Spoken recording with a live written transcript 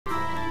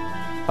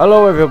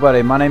Hello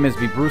everybody, my name is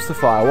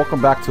Brucify.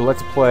 Welcome back to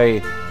Let's Play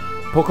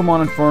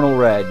Pokemon Infernal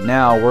Red.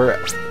 Now, we're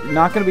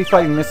not going to be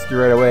fighting Misty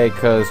right away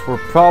because we're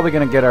probably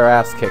going to get our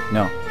ass kicked.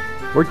 No,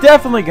 we're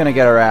definitely going to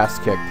get our ass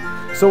kicked.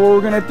 So what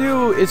we're going to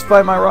do is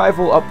fight my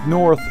rival up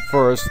north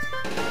first.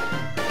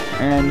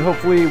 And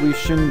hopefully we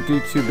shouldn't do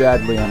too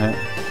badly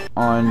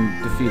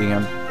on defeating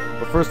him.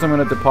 But first I'm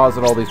going to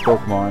deposit all these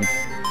Pokemon.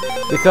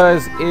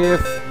 Because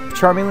if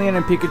Charmeleon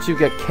and Pikachu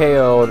get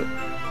KO'd,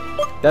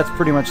 that's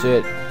pretty much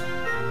it.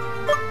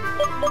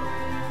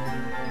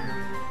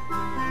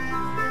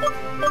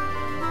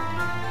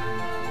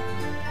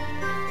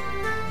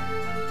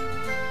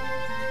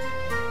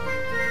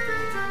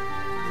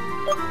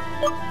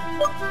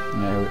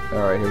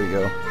 Alright, here we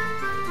go.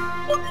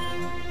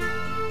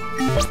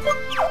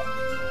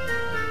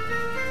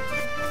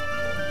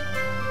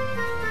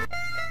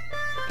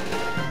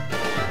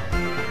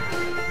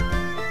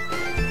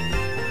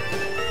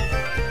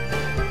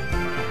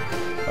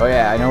 Oh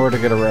yeah, I know where to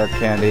get a rare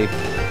candy.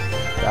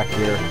 Back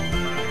here.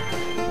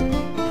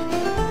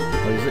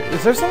 Oh,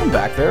 is there someone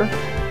back there?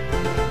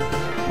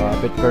 Oh, I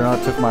bet better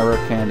not took my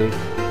rare candy.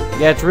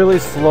 Yeah, it's really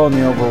slow in the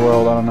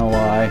overworld, I don't know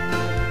why.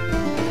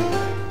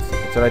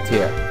 It's right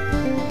here.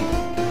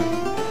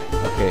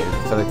 Okay,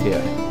 it's right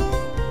here.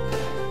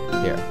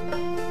 Here.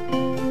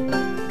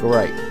 Go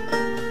right.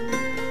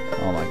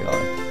 Oh my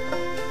god.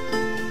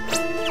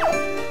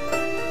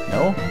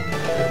 No?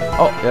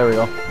 Oh, there we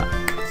go.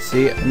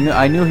 See,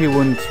 I knew he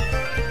wouldn't.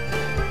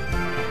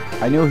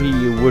 I knew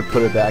he would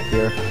put it back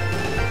here.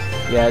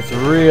 Yeah, it's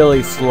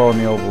really slow in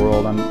the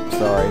overworld, I'm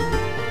sorry.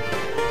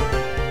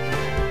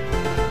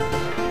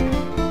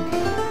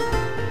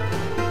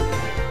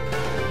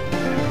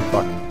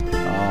 Fuck.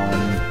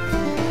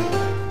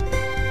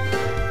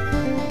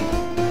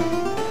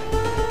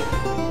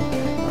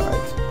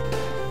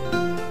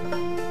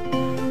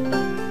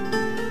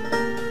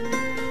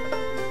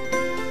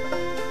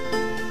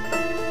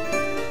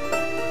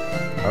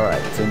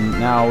 Alright, so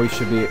now we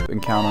should be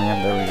encountering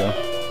him. There we go.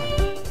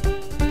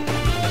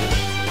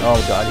 Oh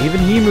god, even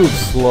he moves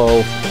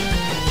slow.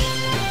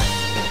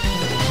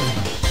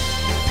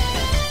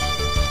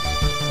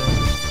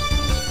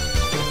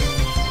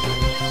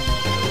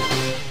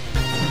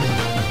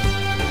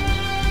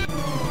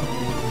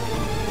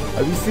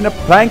 Have you seen a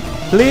prank,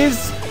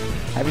 please?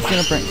 Have you seen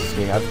a prank? Just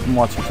kidding, I've been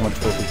watching too much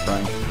Total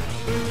Prank.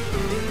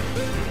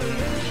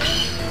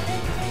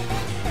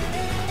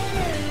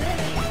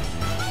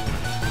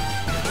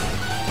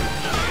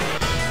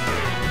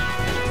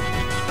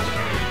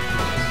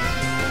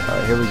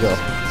 Alright, here we go.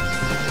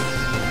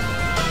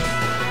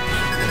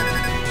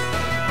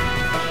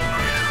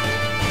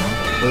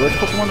 Wait, which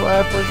Pokemon do I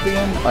have first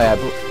again? Oh yeah,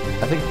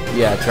 I think,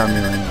 yeah,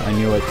 Charmeleon. I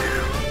knew it.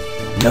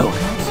 Nugget.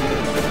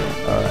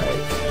 Alright.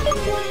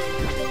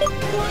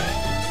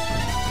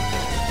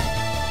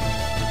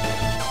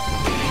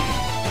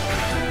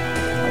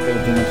 Not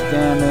gonna do much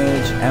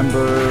damage.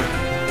 Ember.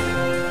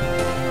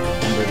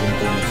 Ember didn't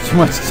do too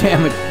much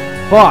damage.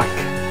 Fuck!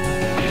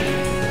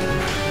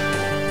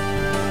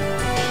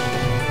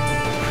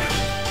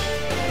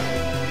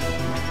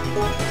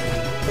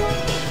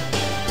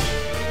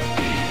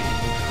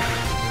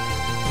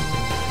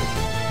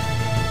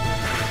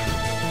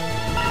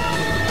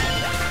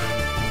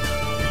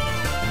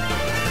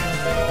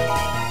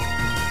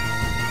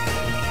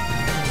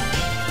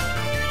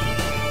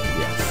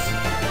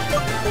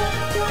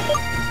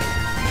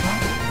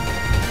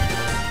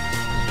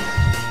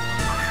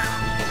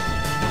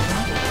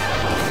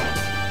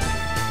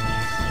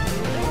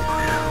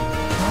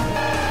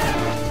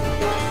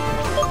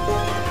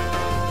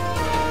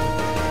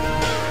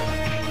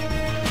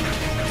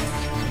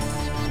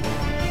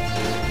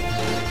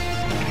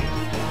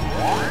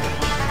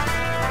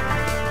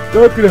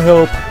 Not gonna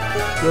help.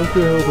 Not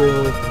gonna help at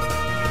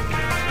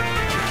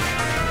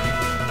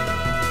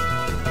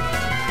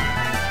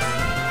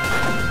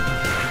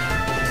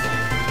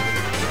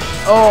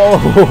all.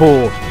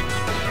 Oh!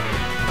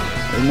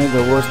 They made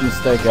the worst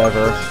mistake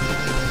ever.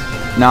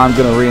 Now I'm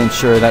gonna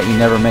reassure that you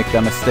never make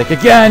that mistake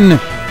again!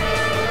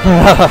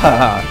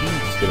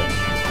 Just kidding.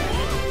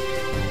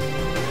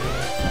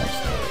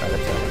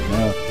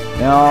 Nice.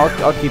 No,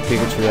 I'll keep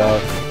Pikachu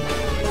out.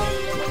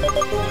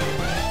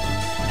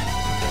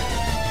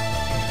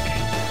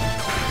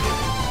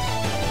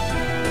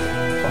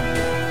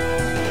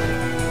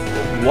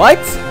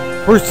 What?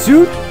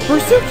 Pursuit?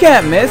 Pursuit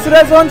can't miss. It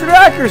has 100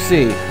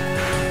 accuracy.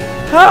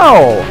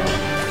 How?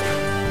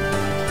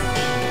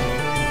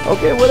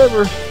 Okay,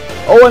 whatever.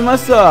 Oh,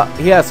 unless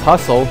he has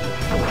hustle.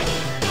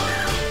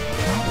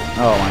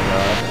 Oh my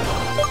god.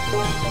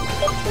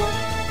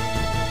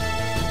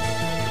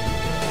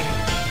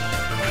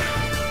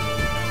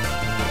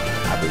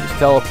 I could use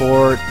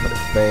teleport, but it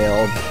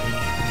failed.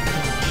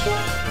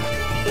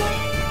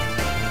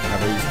 I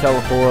could use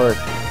teleport,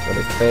 but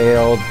it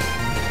failed.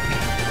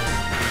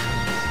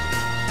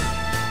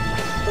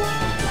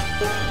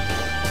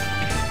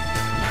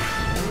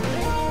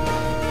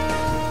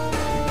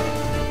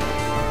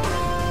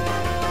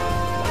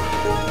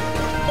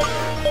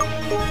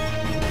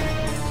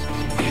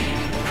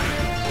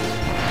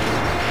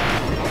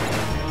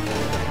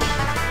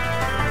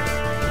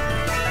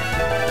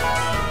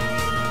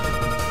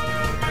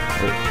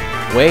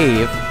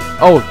 Wave?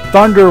 Oh,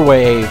 Thunder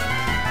Wave.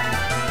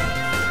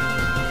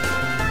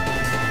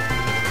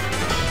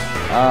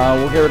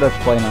 We'll get rid of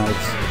Play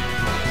Nights.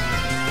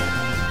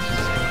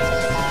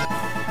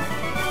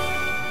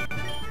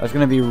 It's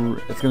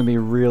gonna be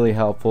really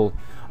helpful.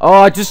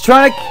 Oh, just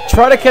try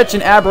to catch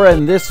an Abra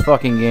in this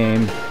fucking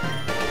game.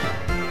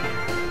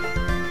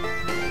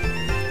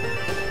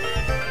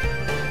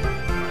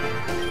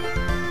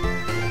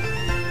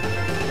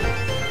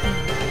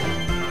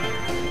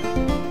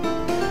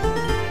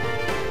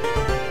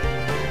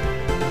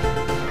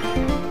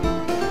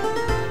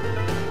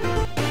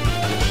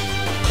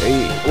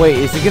 Wait,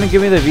 is he gonna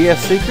give me the VS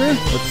Seeker?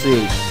 Let's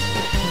see.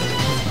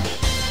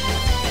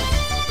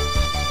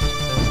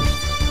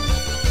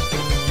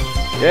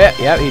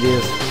 Yeah, he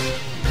is.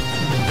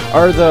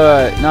 Or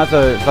not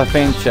the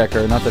Fame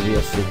Checker, not the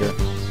VS Seeker.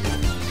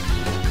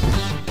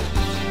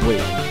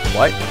 Wait,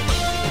 what?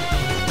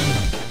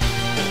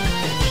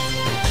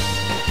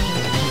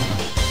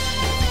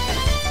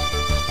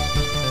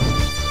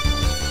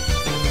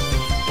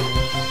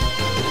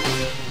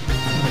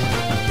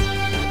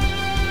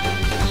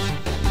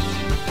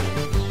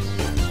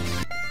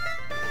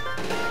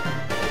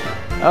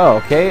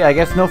 Oh, okay, I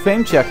guess no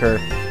Fame Checker.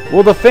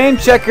 Well, the Fame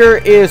Checker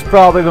is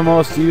probably the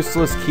most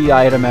useless key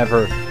item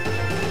ever.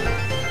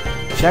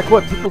 Check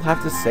what people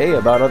have to say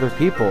about other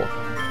people.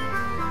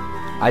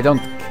 I don't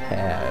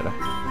care.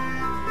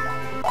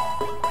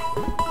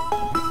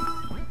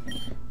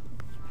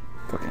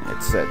 Fucking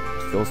headset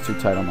feels too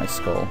tight on my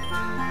skull.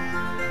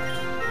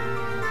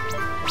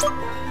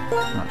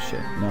 Oh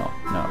shit, no.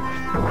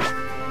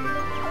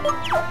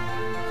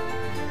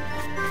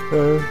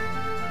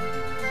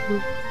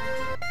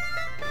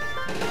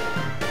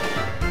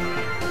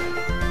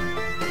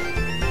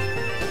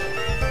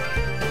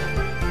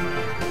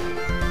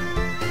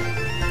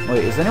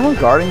 Wait, is anyone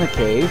guarding the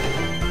cave?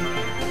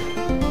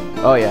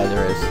 Oh yeah,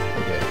 there is.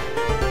 Okay.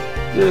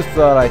 Just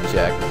thought I'd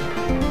check.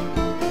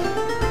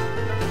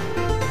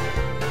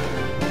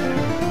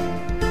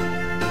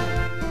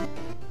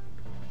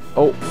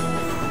 Oh.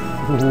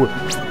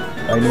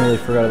 I nearly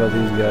forgot about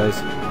these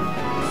guys.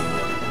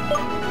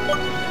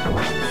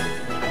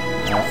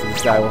 Yeah, so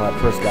this guy will have,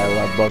 first guy will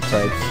have bug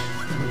types.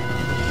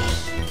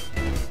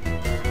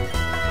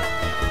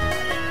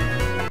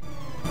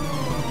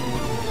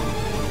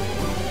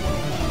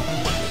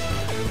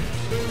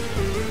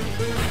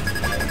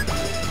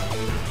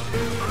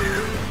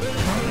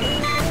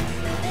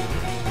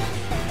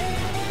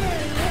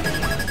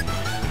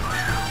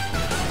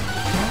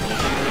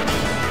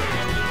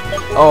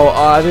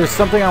 Oh, there's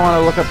something I want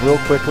to look up real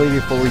quickly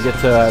before we get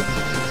to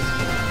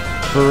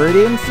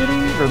Viridian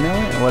City?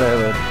 Vermilion?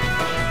 Whatever.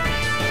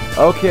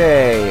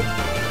 Okay.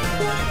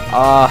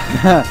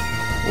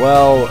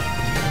 Well,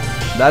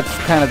 that's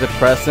kind of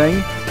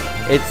depressing.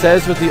 It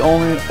says with the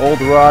only old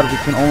rod we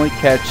can only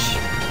catch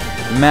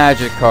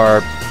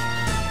Magikarp.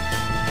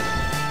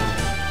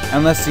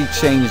 Unless they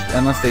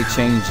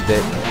changed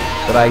it.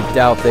 But I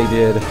doubt they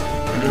did.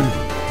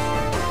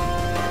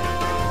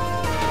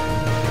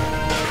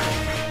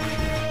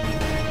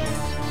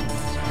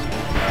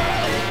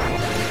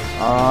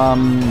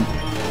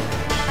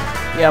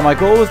 Yeah, my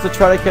goal was to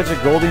try to catch a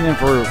Goldeen and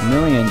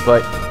Vermilion,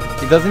 but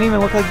it doesn't even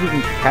look like you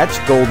can catch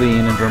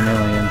Goldeen and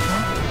Vermilion.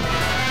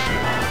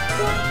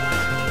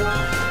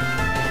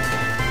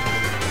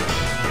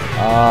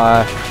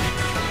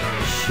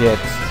 Shit.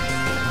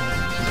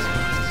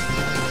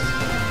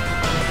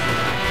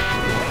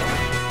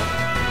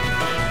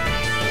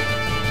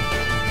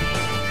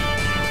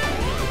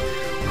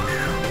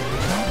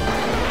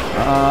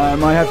 I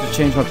might have to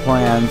change my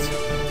plans.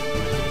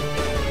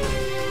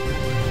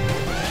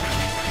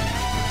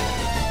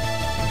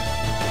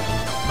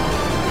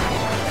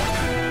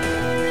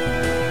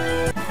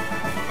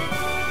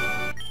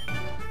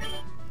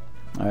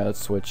 Alright,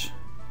 let's switch.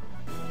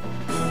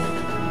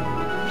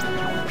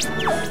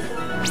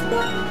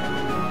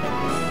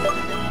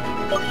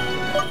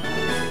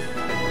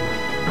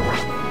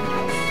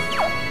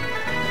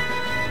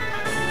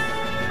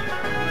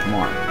 Come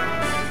on.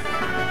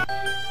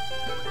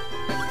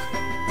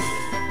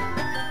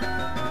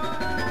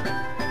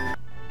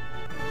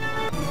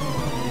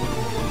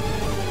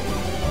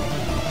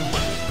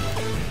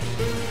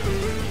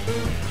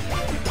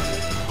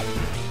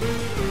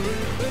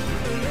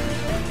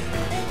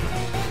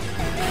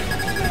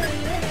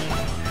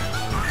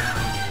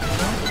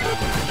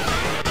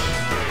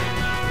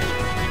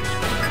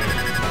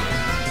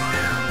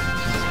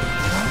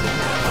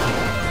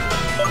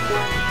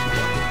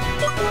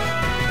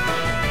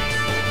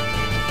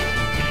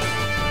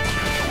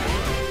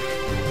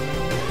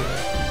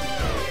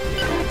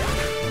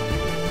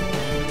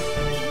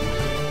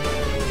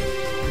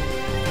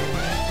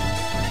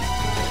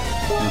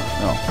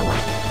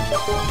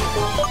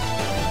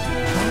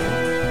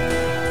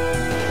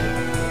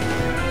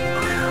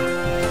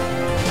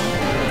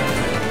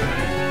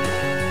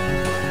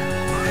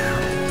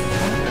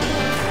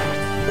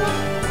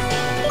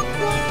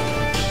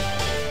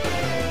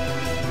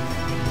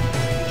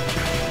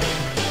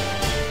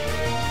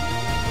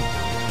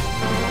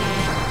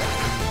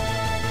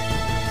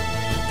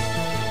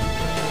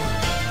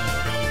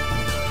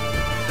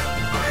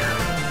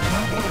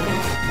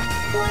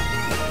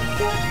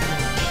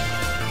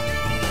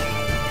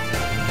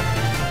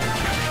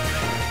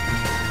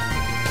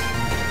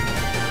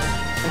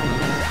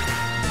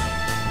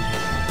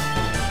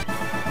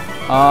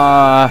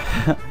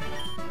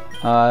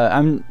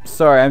 I'm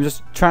sorry, I'm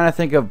just trying to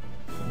think of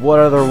what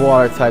other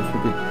water types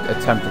we could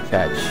attempt to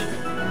catch.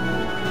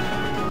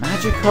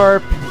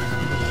 Magikarp?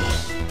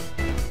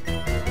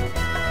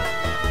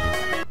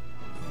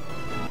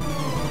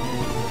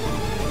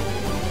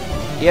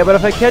 Yeah, but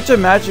if I catch a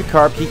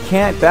Magikarp, he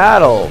can't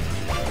battle.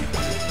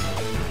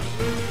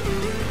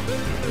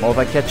 Well, if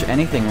I catch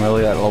anything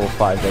really at level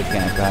 5, they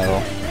can't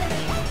battle.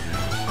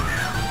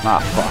 Ah,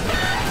 fuck.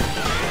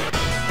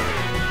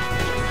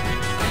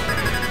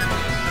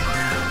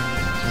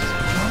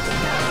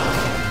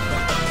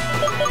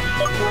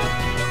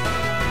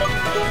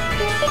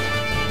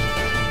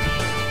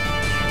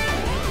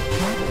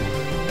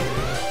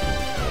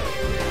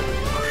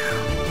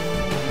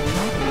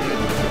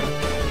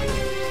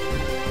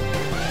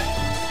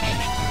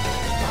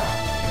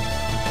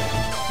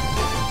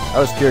 I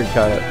was scared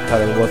cut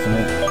it, wasn't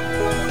it?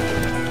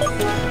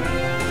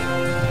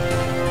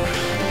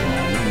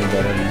 Yeah, you knew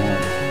better than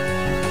that.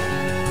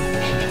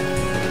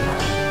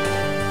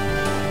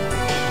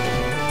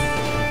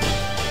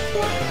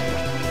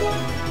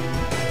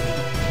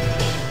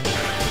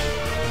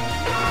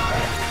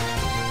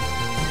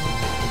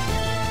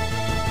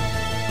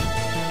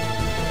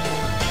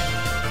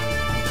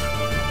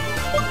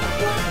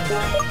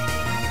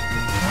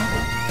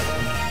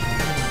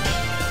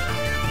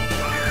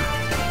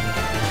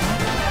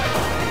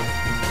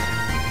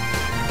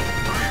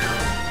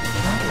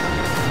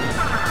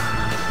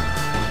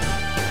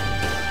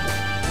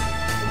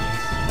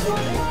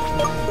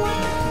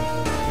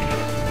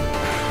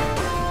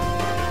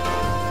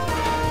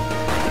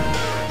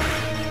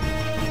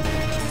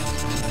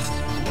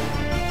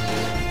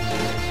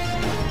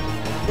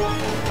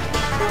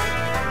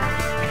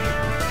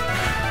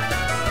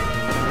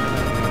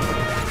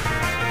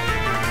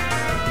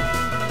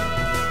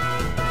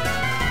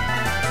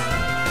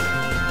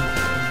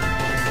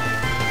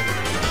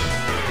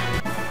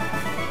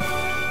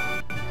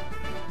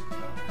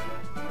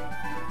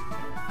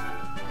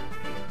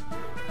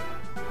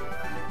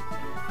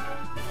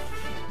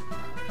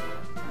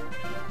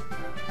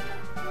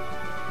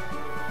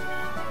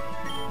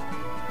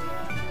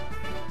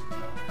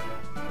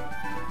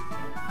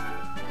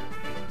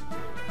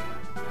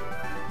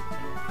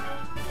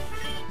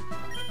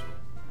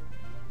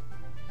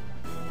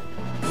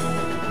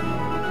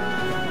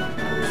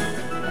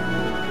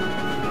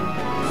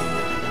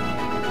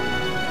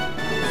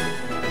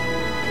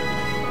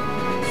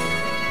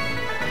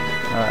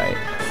 Alright.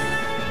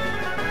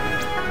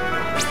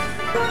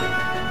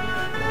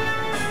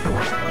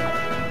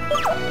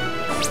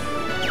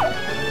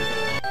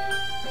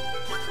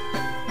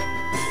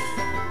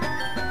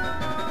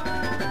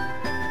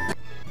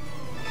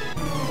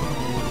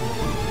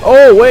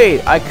 Oh,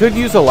 wait! I could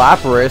use a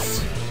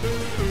Lapras.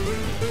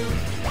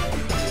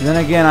 And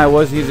then again, I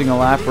was using a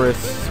Lapras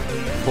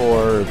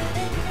for...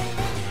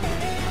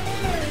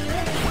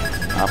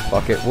 Ah,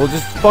 fuck it. We'll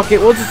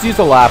just use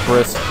a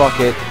Lapras. Fuck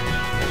it.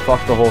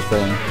 Fuck the whole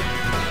thing.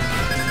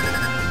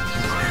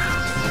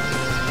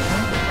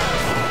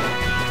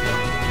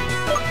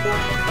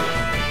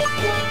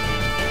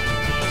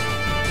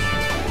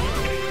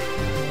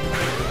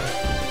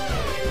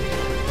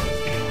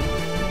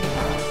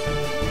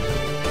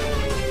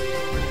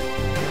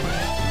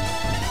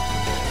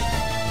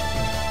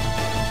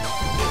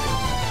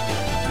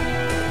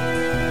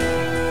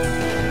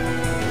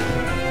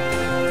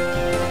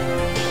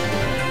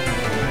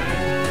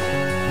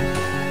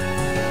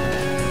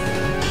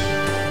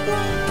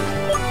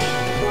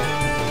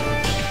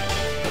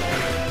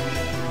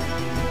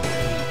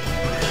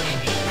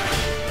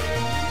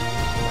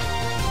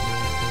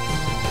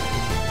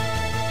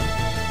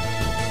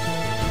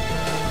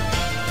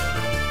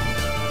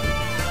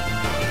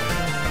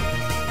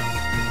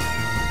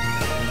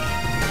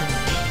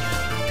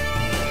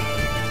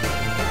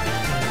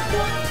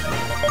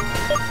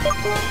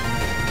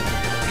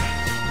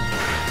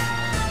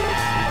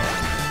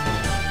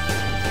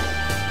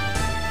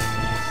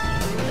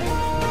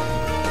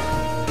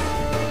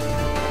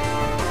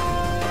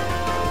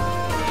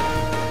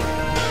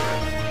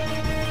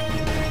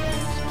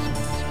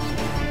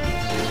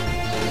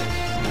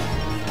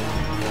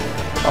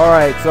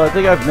 Alright, so I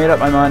think I've made up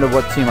my mind of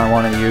what team I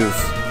want to use.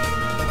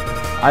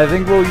 I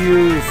think we'll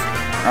use,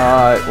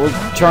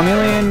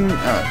 Charmeleon,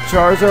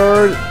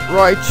 Charizard,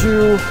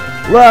 Raichu,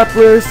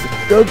 Lapras,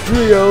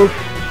 Dugtrio,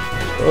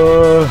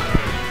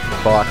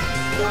 fuck.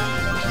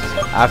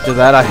 After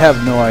that, I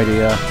have no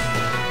idea.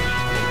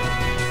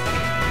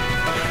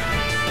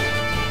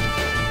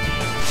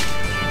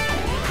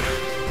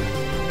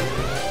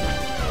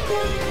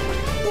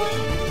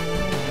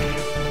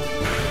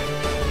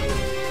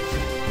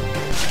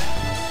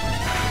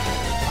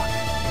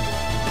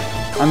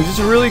 I'm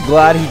just really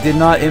glad he did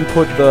not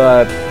input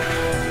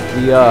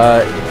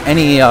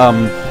any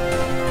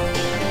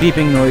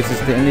beeping noises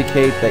to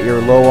indicate that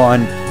you're low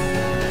on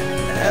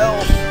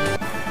health.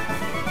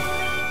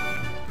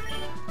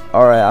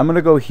 Alright, I'm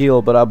gonna go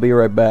heal, but I'll be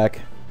right back.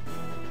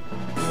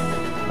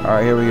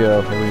 Alright, here we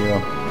go. Here we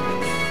go.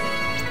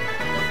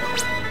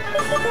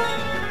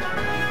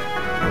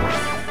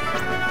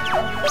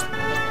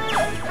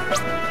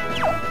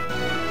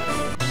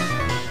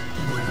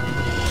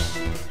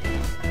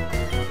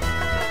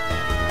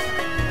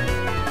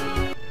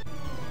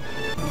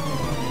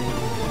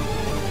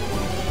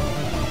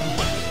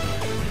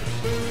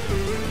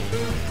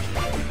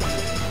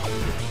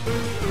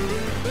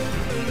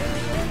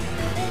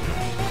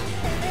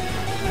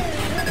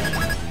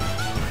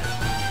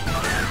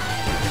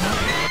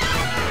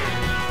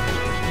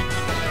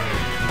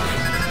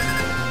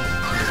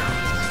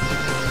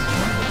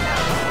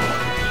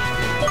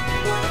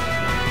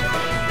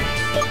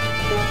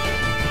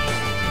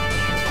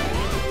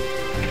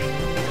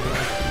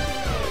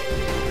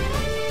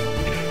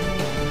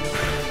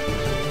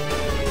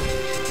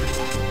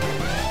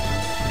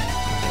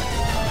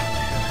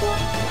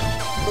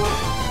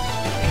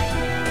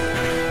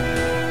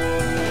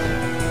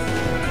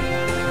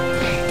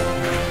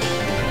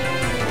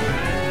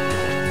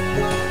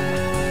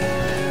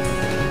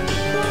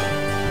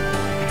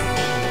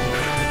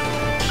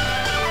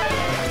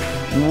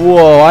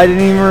 Whoa, I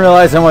didn't even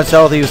realize how much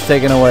health he was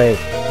taking away.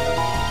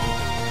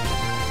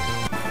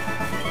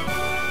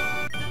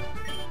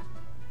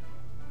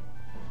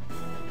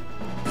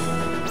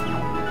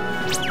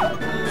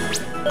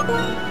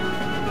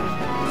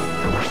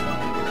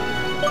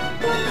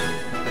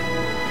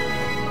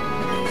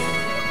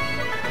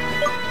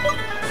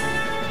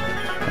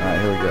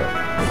 Alright, here we go.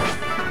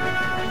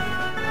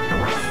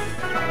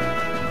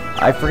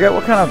 I forget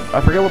what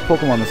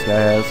Pokemon this guy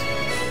has.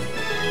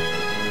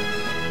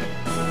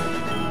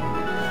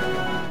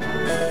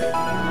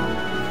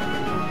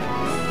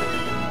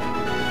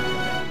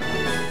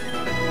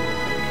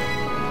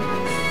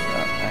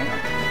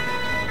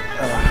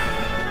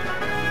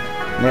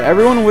 Yeah,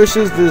 everyone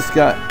wishes this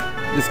guy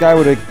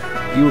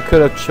you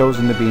could have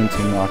chosen to be in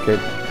Team Rocket.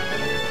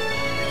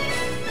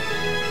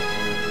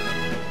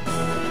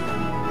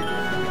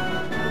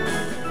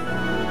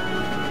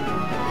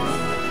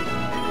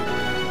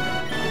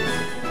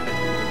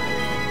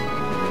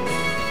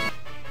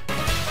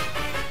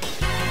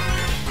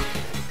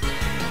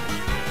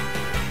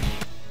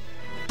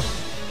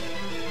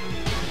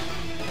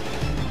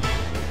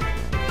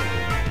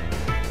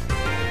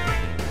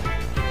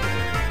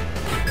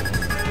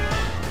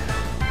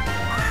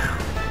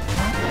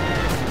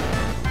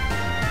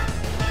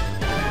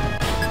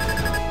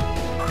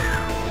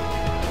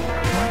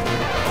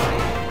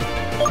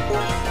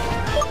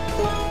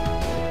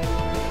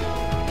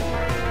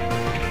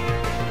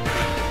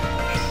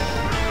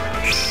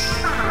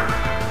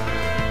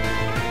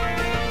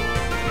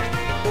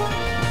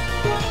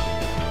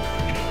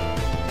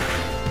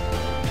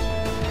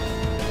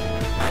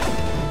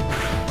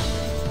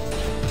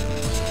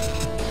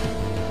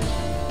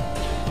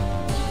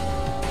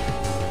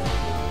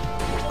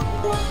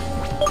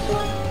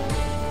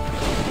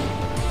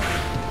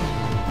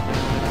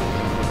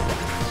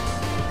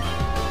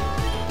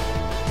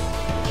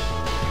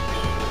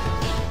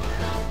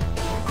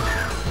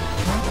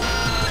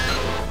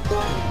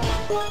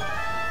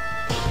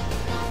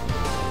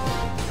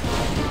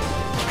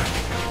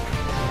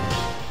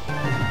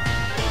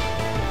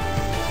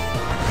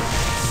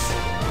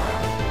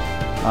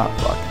 Ah,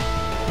 fuck.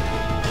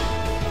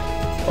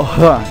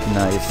 Oh,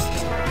 nice.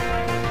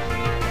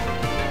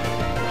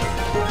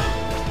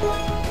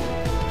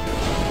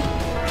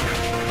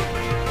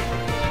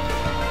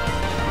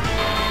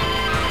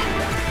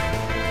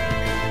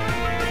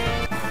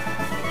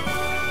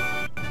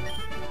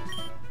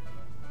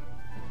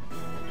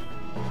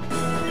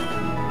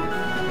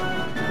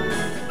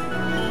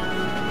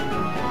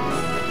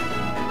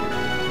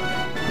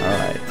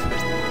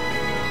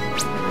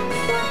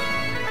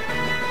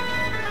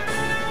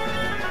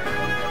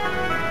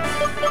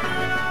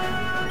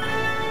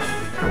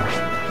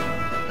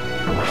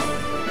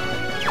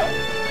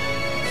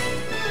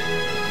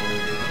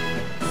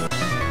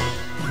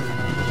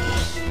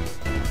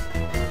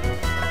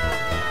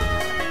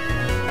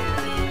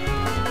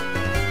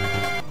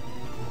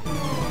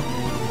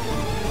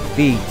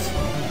 Feet.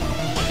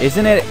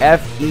 Isn't it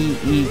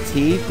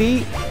F-E-E-T?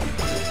 Feet?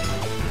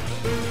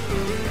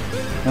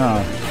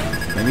 Oh.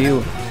 Maybe you...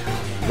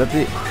 Is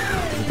it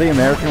the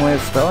American way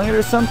of spelling it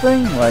or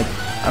something? Like,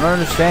 I don't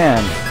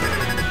understand.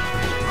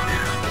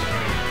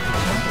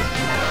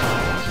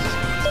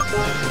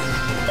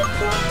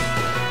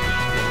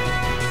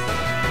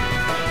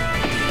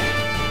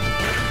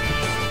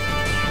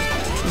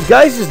 These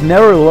guys just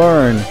never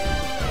learn.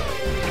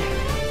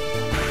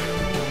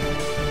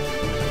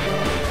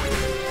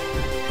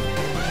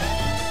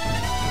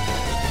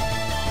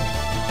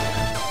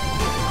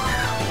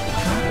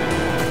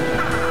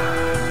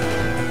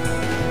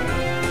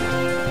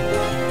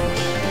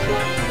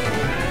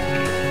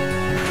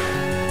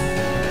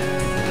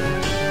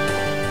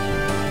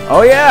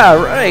 Oh yeah,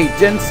 right.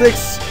 Gen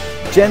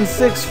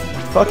 6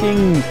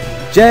 fucking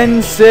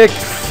Gen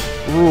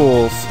 6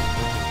 rules.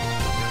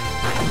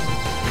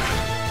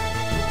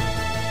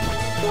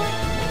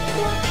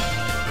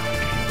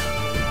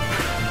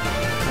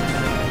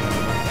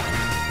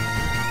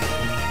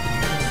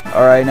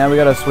 Alright, now we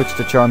gotta switch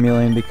to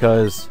Charmeleon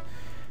because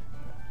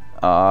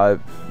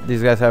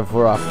these guys have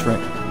rock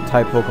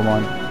type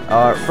Pokemon.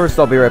 First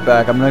I'll be right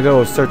back. I'm gonna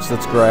go search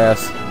this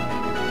grass.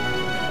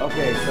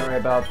 Okay, sorry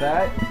about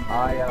that.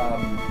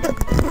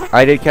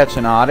 I did catch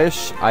an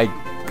Oddish.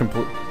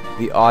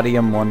 The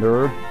Odium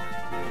Wanderer.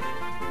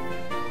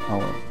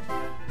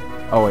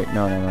 Oh wait,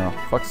 no.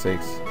 Fuck's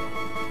sakes.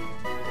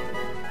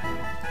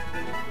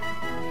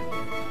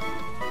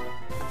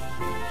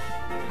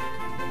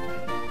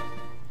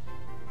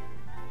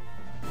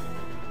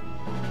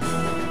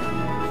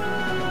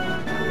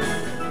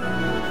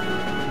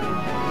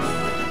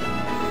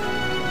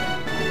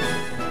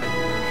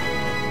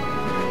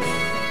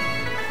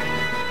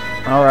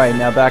 Alright,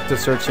 now back to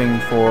searching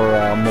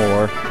for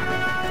more.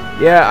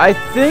 Yeah, I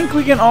think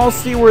we can all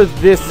see where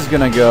this is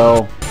gonna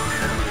go.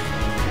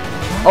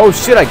 Oh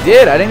shit, I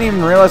did! I didn't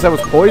even realize I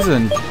was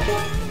poisoned.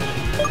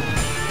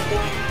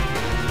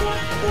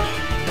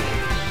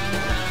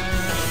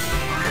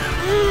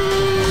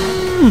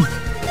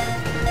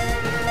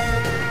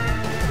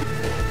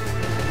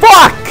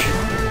 Fuck!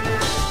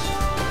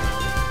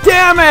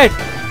 Damn it!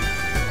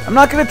 I'm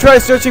not gonna try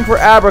searching for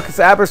Abra, because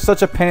Abra's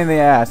such a pain in the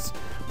ass.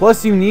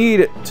 Plus, you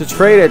need to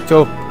trade it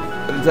to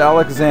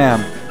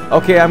Alakazam.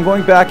 Okay, I'm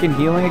going back and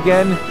healing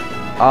again.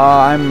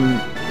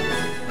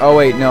 Oh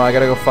wait, no, I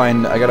gotta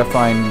find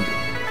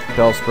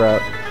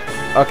Bellsprout.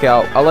 Okay,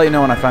 I'll let you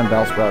know when I find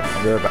Bellsprout.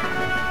 I'll be right back.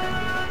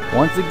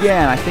 Once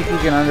again, I think we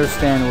can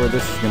understand where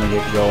this is gonna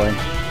get going.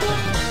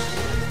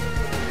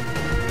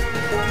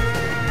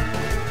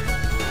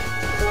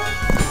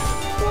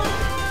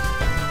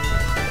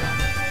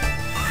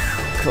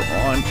 Come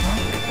on.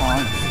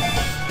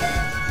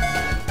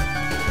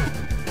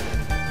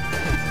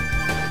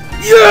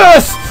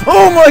 Yes!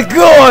 Oh my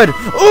god!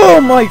 Oh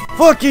my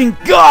fucking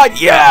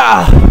god,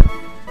 yeah!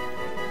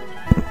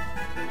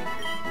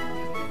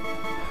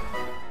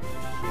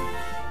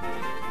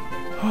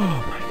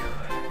 Oh my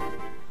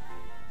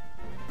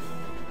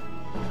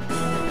god.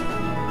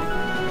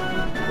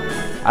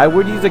 I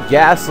would use a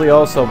Ghastly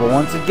also, but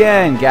once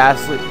again,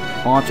 Ghastly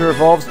Haunter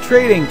evolves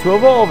trading to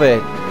evolve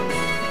it.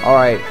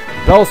 Alright,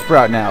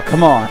 Bellsprout now,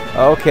 come on.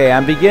 Okay,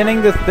 I'm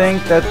beginning to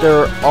think that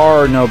there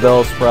are no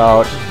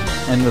Bellsprout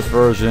in this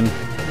version.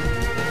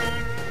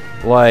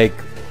 Like,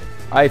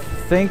 I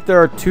think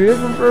there are 2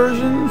 different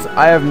versions.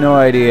 I have no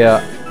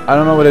idea. I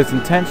don't know what his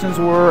intentions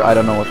were. I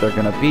don't know what they're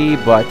gonna be,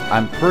 but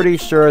I'm pretty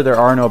sure there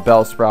are no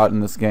Bellsprout in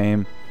this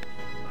game.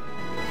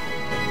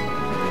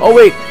 Oh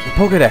wait, the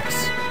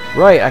Pokedex.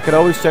 Right, I could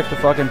always check the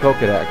fucking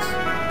Pokedex.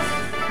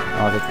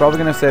 It's probably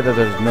gonna say that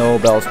there's no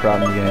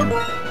Bellsprout in the game.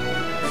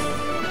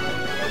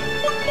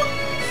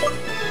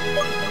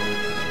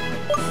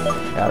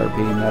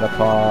 Caterpie,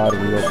 Metapod,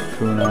 Weedle,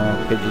 Kakuna,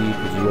 Pidgey,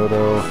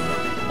 Pidgeotto,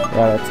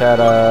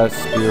 Rattata,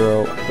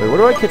 Spearow. Wait, where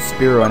do I catch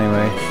Spearow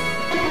anyway?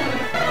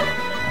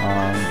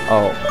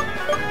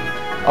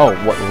 Oh,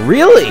 what?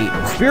 Really?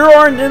 Spearow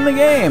aren't in the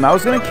game. I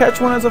was gonna catch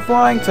one as a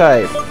flying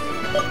type.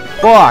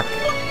 Fuck.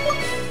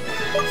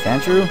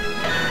 Sandshrew?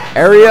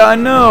 Area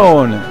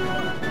unknown.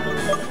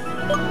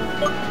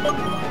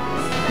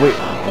 Wait,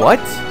 what?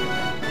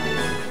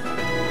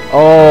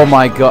 Oh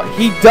my god.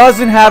 He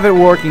doesn't have it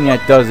working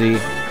yet, does he?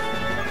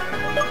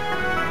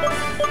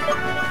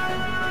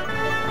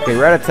 Okay,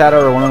 Rattata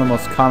are one of the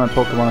most common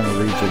Pokemon in the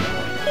region.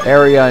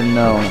 Area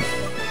unknown.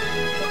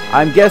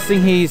 I'm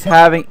guessing he's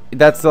having...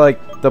 That's like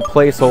the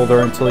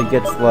placeholder until he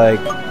gets like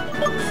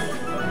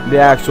the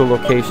actual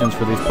locations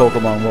for these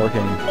Pokemon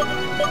working.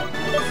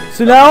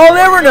 So now I'll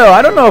never know.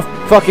 I don't know if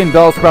fucking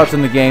Bellsprout's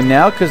in the game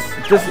now because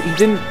he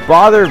didn't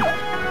bother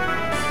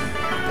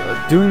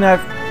doing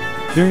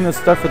this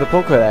stuff for the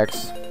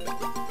Pokedex.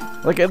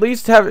 Like, at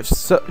least have it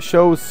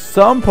show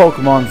some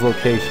Pokemon's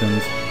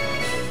locations.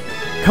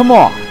 Come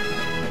on.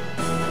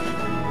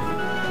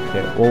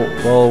 Okay,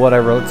 well,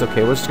 whatever. It's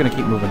okay. We're just gonna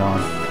keep moving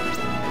on.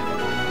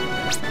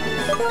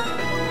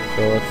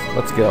 So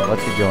let's go.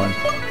 Let's get going.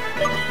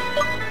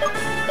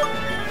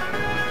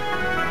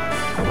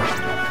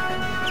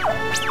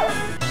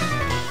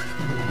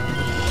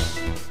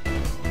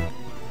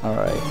 All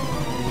right.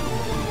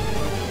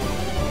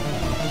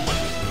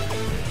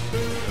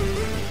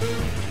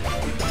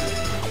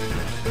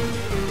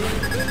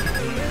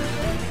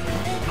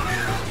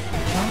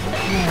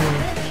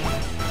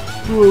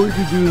 Oh, we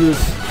can do this.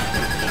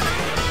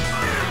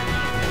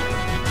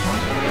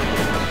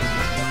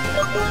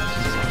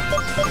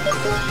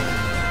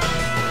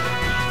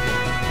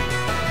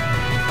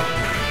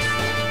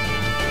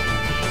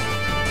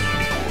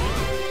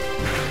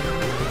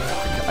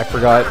 I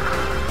forgot.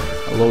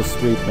 A low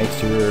sweep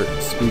makes your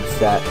speed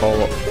stat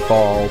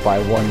fall by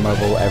 1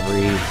 level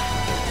every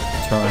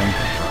turn.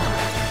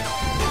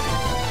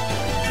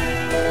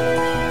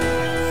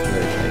 It's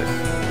very nice.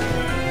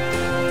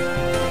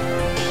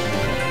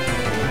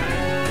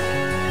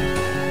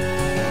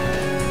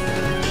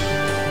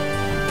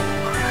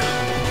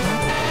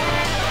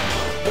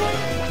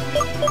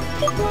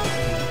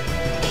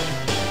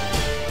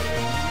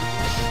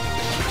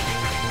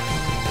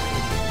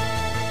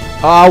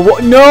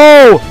 What?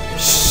 No!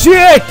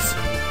 Shit!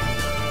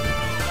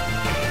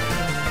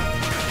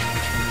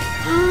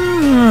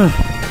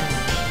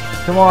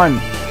 Come on.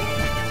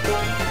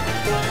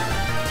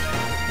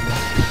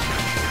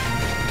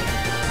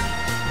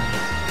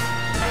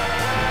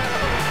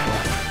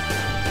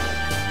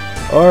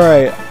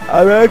 Alright,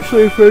 I'm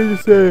actually afraid to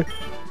say,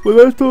 but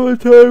that's all the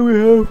time we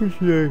have for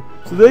today.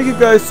 So thank you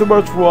guys so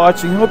much for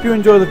watching. Hope you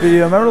enjoyed the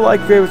video. Remember to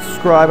like, favorite,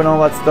 subscribe, and all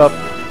that stuff.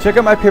 Check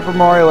out my Paper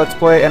Mario Let's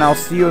Play, and I'll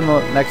see you in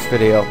the next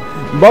video.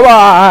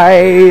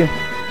 Bye-bye!